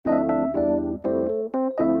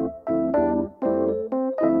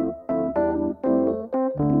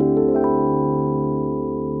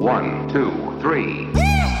two, three.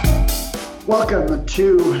 Welcome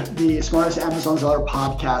to the Smartest Amazon Seller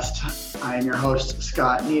podcast. I am your host,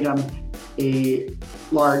 Scott Needham, a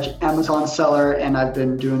large Amazon seller, and I've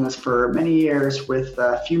been doing this for many years with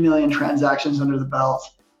a few million transactions under the belt.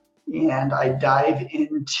 And I dive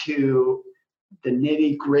into the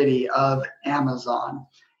nitty-gritty of Amazon.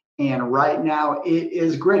 And right now it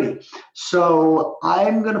is gritty. So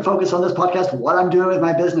I'm going to focus on this podcast, what I'm doing with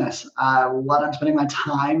my business, what I'm spending my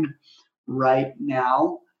time right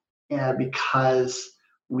now, because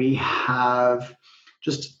we have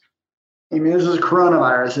this is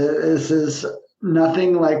coronavirus. This is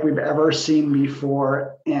nothing like we've ever seen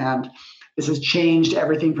before. And this has changed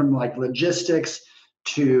everything from like logistics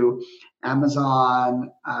to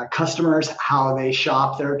Amazon customers, how they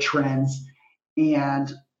shop, their trends.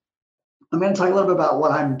 And I'm going to talk a little bit about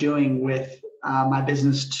what I'm doing with my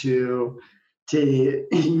business to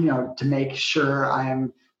make sure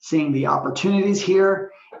I'm seeing the opportunities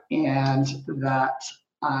here, and that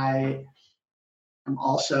I am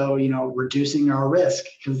also, reducing our risk,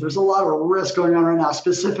 because there's a lot of risk going on right now.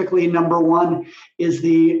 Specifically, number one is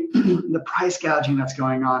the the price gouging that's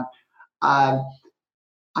going on.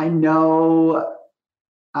 I know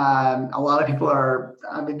a lot of people are.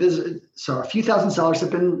 A few thousand sellers have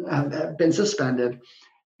been suspended,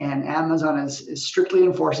 and Amazon is strictly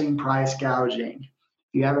enforcing price gouging.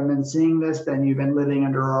 If you haven't been seeing this, then you've been living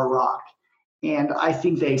under a rock. And I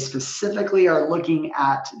think they specifically are looking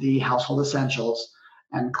at the household essentials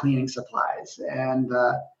and cleaning supplies and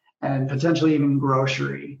potentially even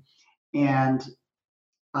grocery. And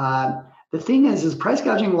the thing is price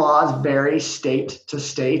gouging laws vary state to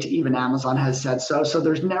state. Even Amazon has said so. So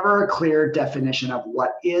there's never a clear definition of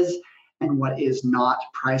what is and what is not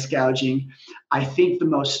price gouging. I think the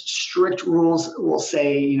most strict rules will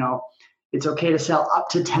say, it's okay to sell up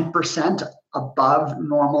to 10% above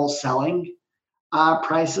normal selling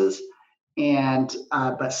prices. And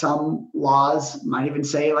but some laws might even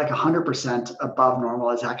say like 100% above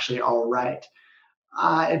normal is actually all right.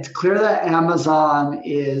 It's clear that Amazon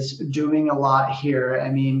is doing a lot here. I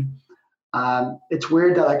mean, it's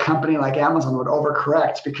weird that a company like Amazon would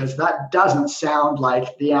overcorrect, because that doesn't sound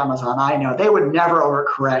like the Amazon I know. They would never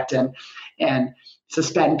overcorrect and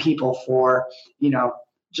suspend people for,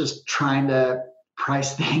 just trying to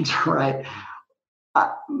price things right.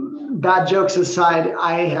 Bad jokes aside,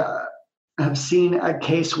 I have seen a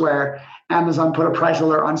case where Amazon put a price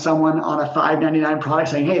alert on someone on a $5.99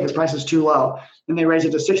 product saying, hey, this price is too low. And they raise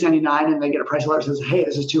it to $6.99 and they get a price alert that says, hey,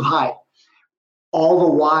 this is too high. All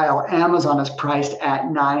the while, Amazon is priced at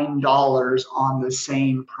 $9 on the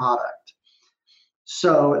same product.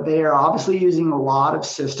 So they are obviously using a lot of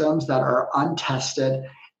systems that are untested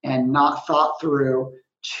and not thought through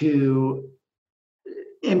to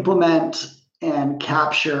implement and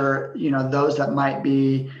capture, those that might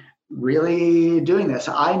be really doing this.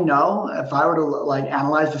 I know if I were to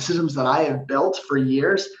analyze the systems that I have built for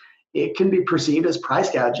years, it can be perceived as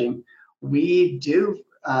price gouging. We do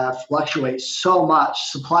fluctuate so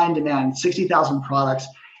much, supply and demand, 60,000 products.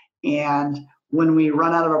 And when we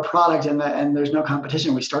run out of a product and there's no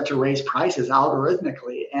competition, we start to raise prices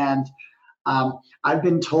algorithmically. And I've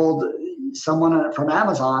been told someone from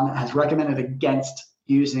Amazon has recommended against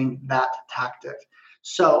using that tactic.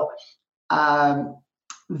 So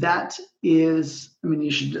that is, you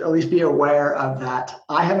should at least be aware of that.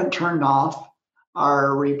 I haven't turned off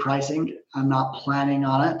our repricing. I'm not planning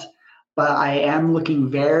on it, but I am looking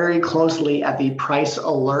very closely at the price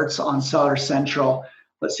alerts on Seller Central.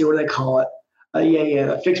 Let's see what they call it.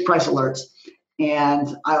 The fixed price alerts.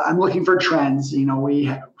 And I'm looking for trends.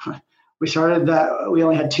 We started that, we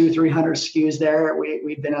only had 200-300 SKUs there.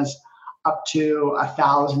 We've been as up to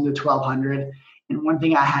 1,000 to 1,200. And one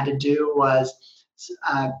thing I had to do was,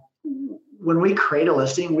 when we create a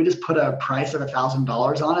listing, we just put a price of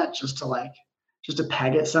 $1,000 on it just to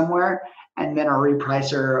peg it somewhere, and then our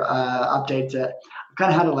repricer updates it. I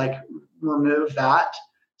kind of had to remove that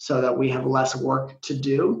so that we have less work to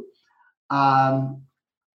do.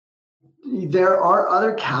 There are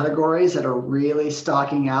other categories that are really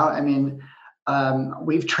stocking out.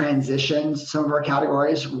 We've transitioned some of our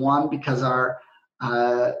categories. One, because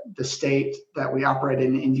the state that we operate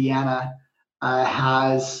in, Indiana,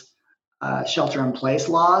 has shelter-in-place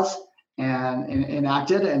laws and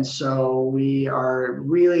enacted, and so we are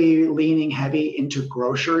really leaning heavy into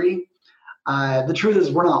grocery. The truth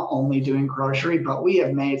is, we're not only doing grocery, but we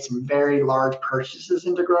have made some very large purchases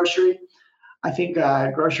into grocery. I think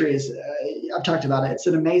grocery is, I've talked about it, it's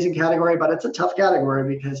an amazing category, but it's a tough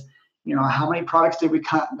category because, how many products did we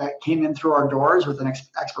cut that came in through our doors with an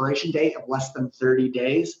expiration date of less than 30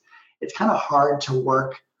 days? It's kind of hard to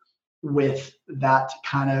work with that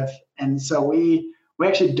kind of, and so we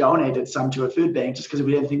actually donated some to a food bank just because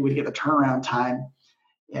we didn't think we'd get the turnaround time,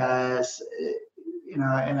 as in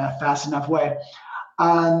a fast enough way.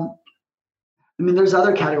 I mean, there's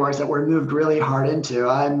other categories that we're moved really hard into.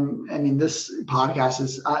 This podcast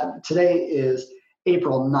is, today is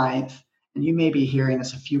April 9th, and you may be hearing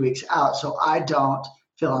this a few weeks out, so I don't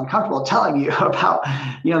feel uncomfortable telling you about,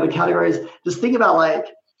 the categories. Just think about, like,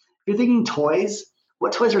 if you're thinking toys,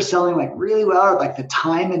 what toys are selling like really well, or like the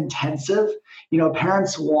time intensive?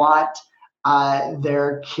 Parents want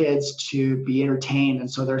their kids to be entertained, and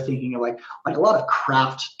so they're thinking of like a lot of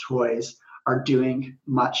craft toys are doing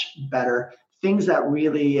much better. Things that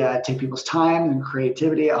really take people's time and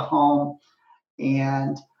creativity at home,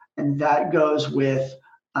 and that goes with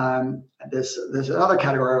this other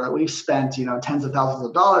category that we've spent tens of thousands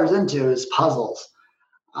of dollars into is puzzles.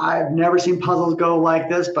 I've never seen puzzles go like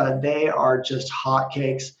this, but they are just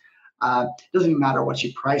hotcakes. It doesn't even matter what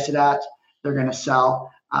you price it at; they're going to sell.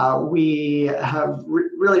 We have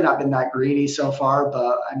really not been that greedy so far,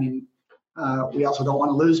 but we also don't want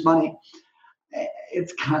to lose money.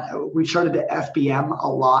 It's we started to FBM a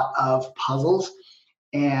lot of puzzles,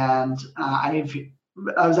 and I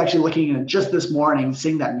was actually looking at just this morning,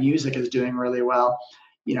 seeing that music is doing really well.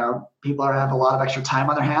 People have a lot of extra time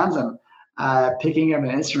on their hands, and picking up an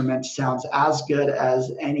instrument sounds as good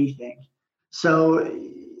as anything. So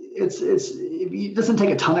it doesn't take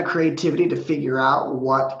a ton of creativity to figure out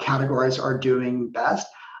what categories are doing best.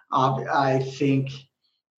 I think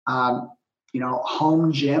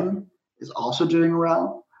home gym is also doing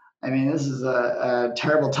well. This is a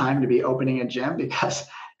terrible time to be opening a gym because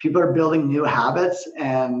people are building new habits,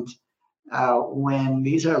 and when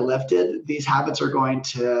these are lifted, these habits are going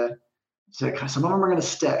to some of them are going to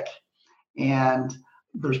stick. And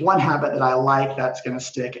there's one habit that I like that's going to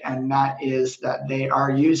stick, and that is that they are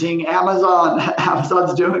using Amazon.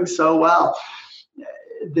 Amazon's doing so well.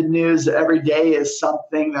 The news every day is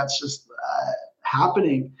something that's just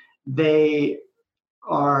happening. They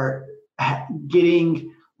are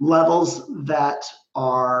getting levels that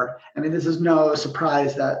are, this is no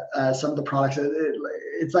surprise that some of the products,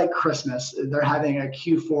 it's like Christmas. They're having a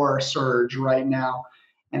Q4 surge right now,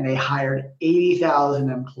 and they hired 80,000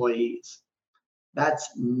 employees. That's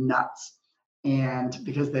nuts. And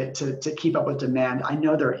because to keep up with demand, I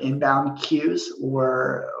know their inbound queues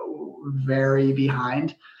were very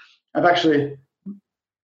behind. I've actually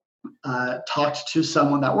talked to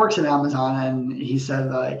someone that works at Amazon, and he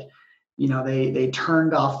said they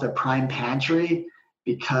turned off the Prime Pantry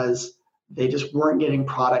because they just weren't getting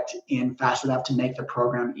product in fast enough to make the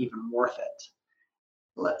program even worth it.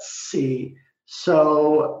 Let's see.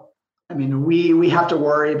 So, we have to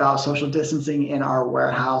worry about social distancing in our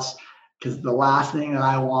warehouse, because the last thing that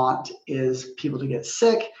I want is people to get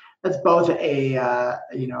sick. That's both a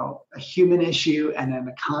human issue and an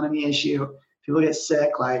economy issue. People get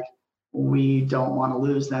sick, we don't want to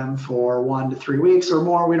lose them for 1 to 3 weeks or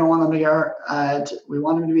more. We don't want them to we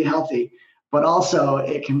want them to be healthy, but also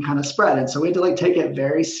it can kind of spread. And so we have to take it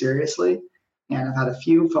very seriously. And I've had a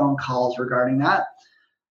few phone calls regarding that.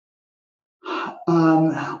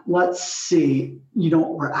 Let's see,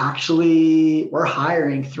 we're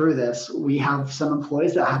hiring through this. We have some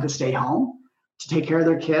employees that have to stay home to take care of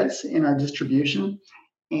their kids in our distribution.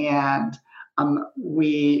 And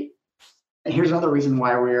here's another reason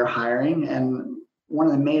why we're hiring. And one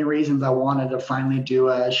of the main reasons I wanted to finally do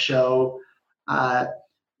a show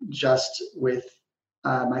just with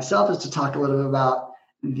myself is to talk a little bit about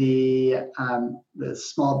the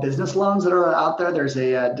small business loans that are out there. There's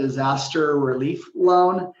a disaster relief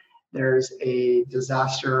loan. There's a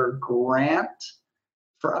disaster grant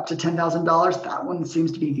for up to $10,000. That one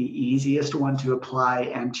seems to be the easiest one to apply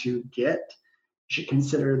and to get. You should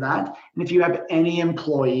consider that. And if you have any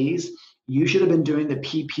employees, you should have been doing the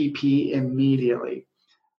PPP immediately.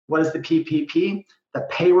 What is the PPP? The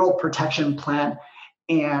Payroll Protection Plan.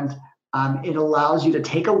 And it allows you to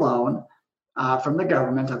take a loan from the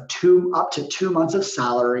government of up to 2 months of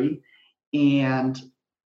salary and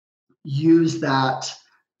use that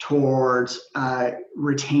towards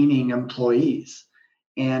retaining employees.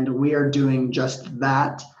 And we are doing just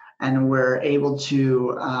that, and we're able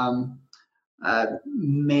to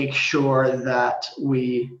make sure that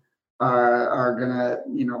we are gonna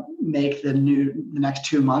make the next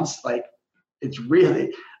 2 months, it's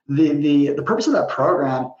really the purpose of that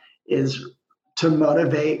program is to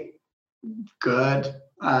motivate good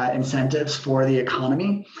incentives for the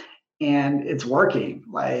economy, and it's working.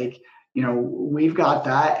 We've got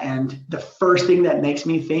that, and the first thing that makes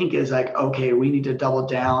me think is okay, we need to double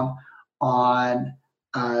down on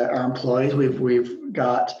our employees. We've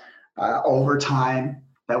got overtime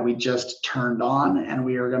that we just turned on, and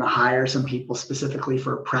we are going to hire some people specifically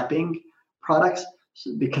for prepping products,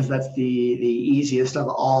 because that's the easiest of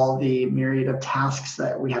all the myriad of tasks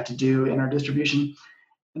that we have to do in our distribution.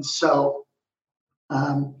 And so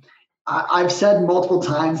I've said multiple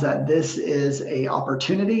times that this is a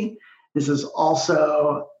opportunity. This is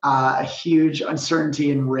also a huge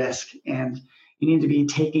uncertainty and risk, and you need to be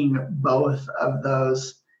taking both of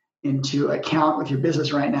those into account with your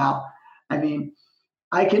business right now. I mean,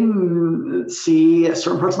 I can see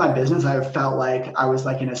certain parts of my business, I felt like I was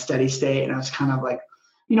like in a steady state, and I was kind of like,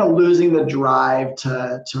 losing the drive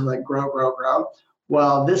to like grow.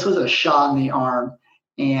 Well, this was a shot in the arm,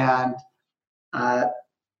 and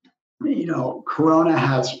Corona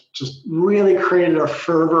has just really created a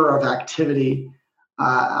fervor of activity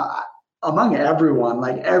among everyone.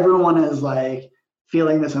 Like, everyone is like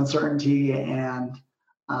feeling this uncertainty and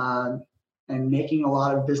making a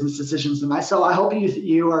lot of business decisions. And so I hope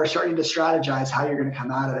you are starting to strategize how you're going to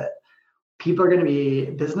come out of it.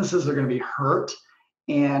 Businesses are going to be hurt.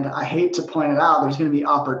 And I hate to point it out, there's going to be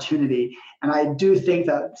opportunity. And I do think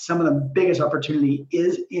that some of the biggest opportunity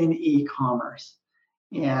is in e-commerce.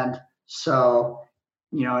 And so,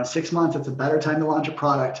 in 6 months, it's a better time to launch a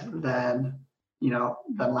product than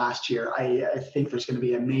last year. I think there's going to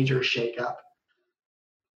be a major shakeup.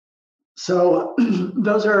 So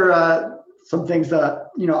those are some things that,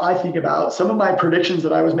 I think about. Some of my predictions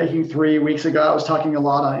that I was making 3 weeks ago, I was talking a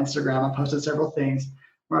lot on Instagram. I posted several things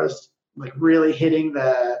where I was like really hitting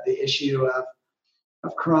the issue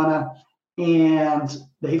of Corona, and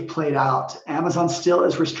they've played out. Amazon still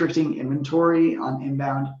is restricting inventory on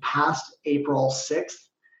inbound past April 6th.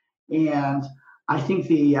 And I think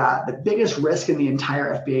the biggest risk in the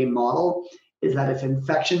entire FBA model is that if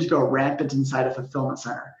infections go rampant inside a fulfillment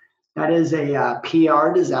center, that is a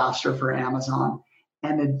PR disaster for Amazon.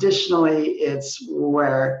 And additionally, it's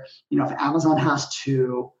where, if Amazon has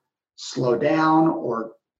to slow down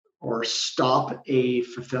or stop a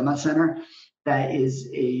fulfillment center,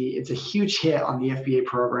 it's a huge hit on the FBA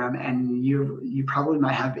program, and you probably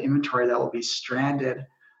might have inventory that will be stranded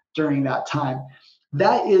during that time.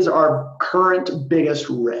 That is our current biggest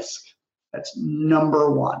risk. That's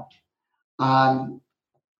number one.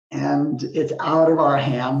 And it's out of our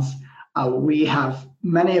hands.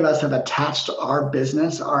 Many of us have attached our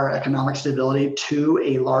business, our economic stability, to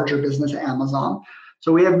a larger business, Amazon.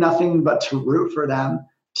 So we have nothing but to root for them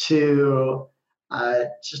to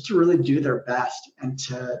just to really do their best and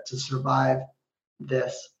to survive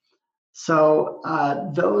this. So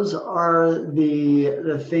those are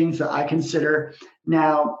the things that I consider.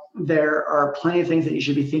 Now, there are plenty of things that you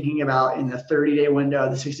should be thinking about in the 30-day window,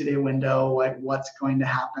 the 60-day window, like what's going to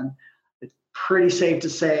happen. It's pretty safe to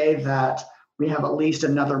say that we have at least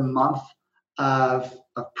another month of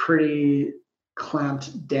pretty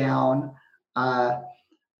clamped down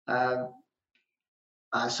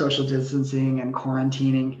social distancing and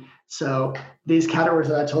quarantining. So these categories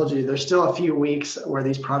that I told you, there's still a few weeks where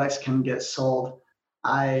these products can get sold.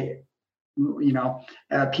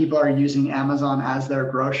 People are using Amazon as their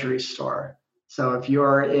grocery store. So if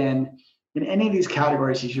you're in any of these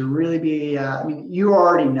categories, you should really be, you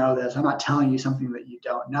already know this. I'm not telling you something that you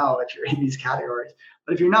don't know if you're in these categories.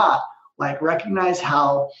 But if you're not, recognize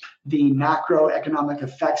how the macroeconomic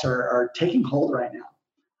effects are taking hold right now.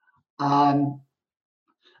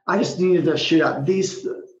 I just needed to shoot out these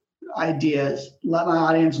ideas, let my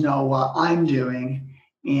audience know what I'm doing,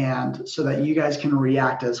 and so that you guys can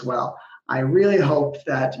react as well. I really hope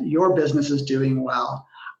that your business is doing well.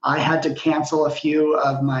 I had to cancel a few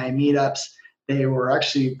of my meetups. I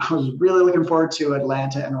was really looking forward to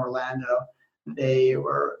Atlanta and Orlando. There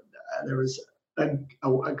was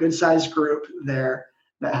a good sized group there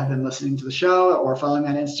that have been listening to the show or following me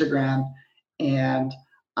on Instagram, and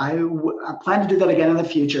I plan to do that again in the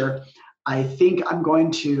future. I think I'm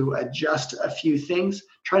going to adjust a few things,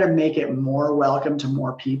 try to make it more welcome to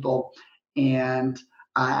more people, and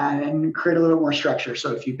create a little more structure.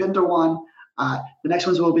 So if you've been to one, the next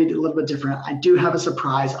ones will be a little bit different. I do have a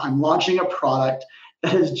surprise. I'm launching a product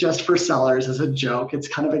that is just for sellers as a joke. It's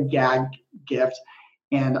kind of a gag gift,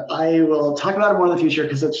 and I will talk about it more in the future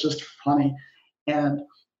because it's just funny. And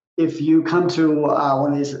if you come to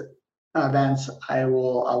one of these events, I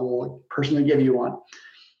will personally give you one.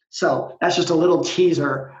 So that's just a little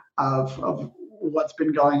teaser of what's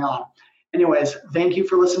been going on. Anyways, thank you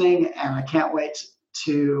for listening, and I can't wait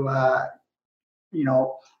to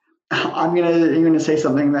you're gonna say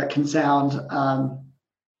something that can sound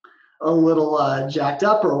a little jacked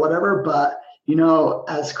up or whatever, but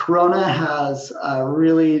as Corona has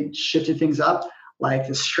really shifted things up, Like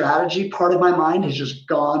the strategy part of my mind has just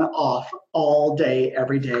gone off all day,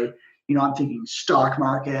 every day. I'm thinking stock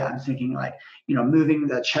market. I'm thinking like, moving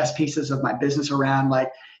the chess pieces of my business around.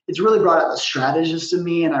 Like it's really brought out the strategist in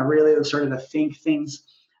me. And I really started to think things,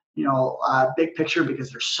 big picture,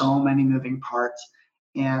 because there's so many moving parts.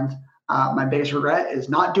 And my biggest regret is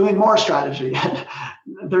not doing more strategy.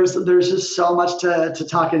 There's just so much to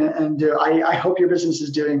talk and do. I hope your business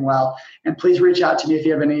is doing well. And please reach out to me if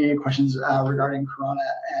you have any questions regarding Corona.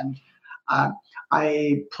 And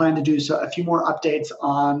I plan to do a few more updates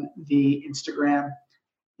on the Instagram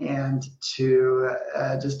and to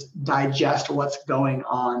just digest what's going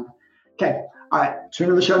on. Okay. All right. Tune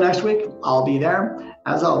in to the show next week. I'll be there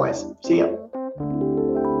as always. See ya.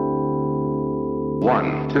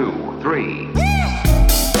 1, 2, 3.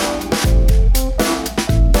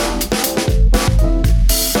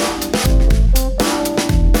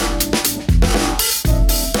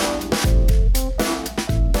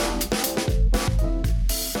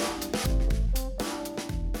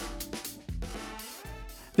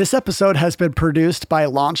 This episode has been produced by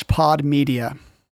LaunchPod Media.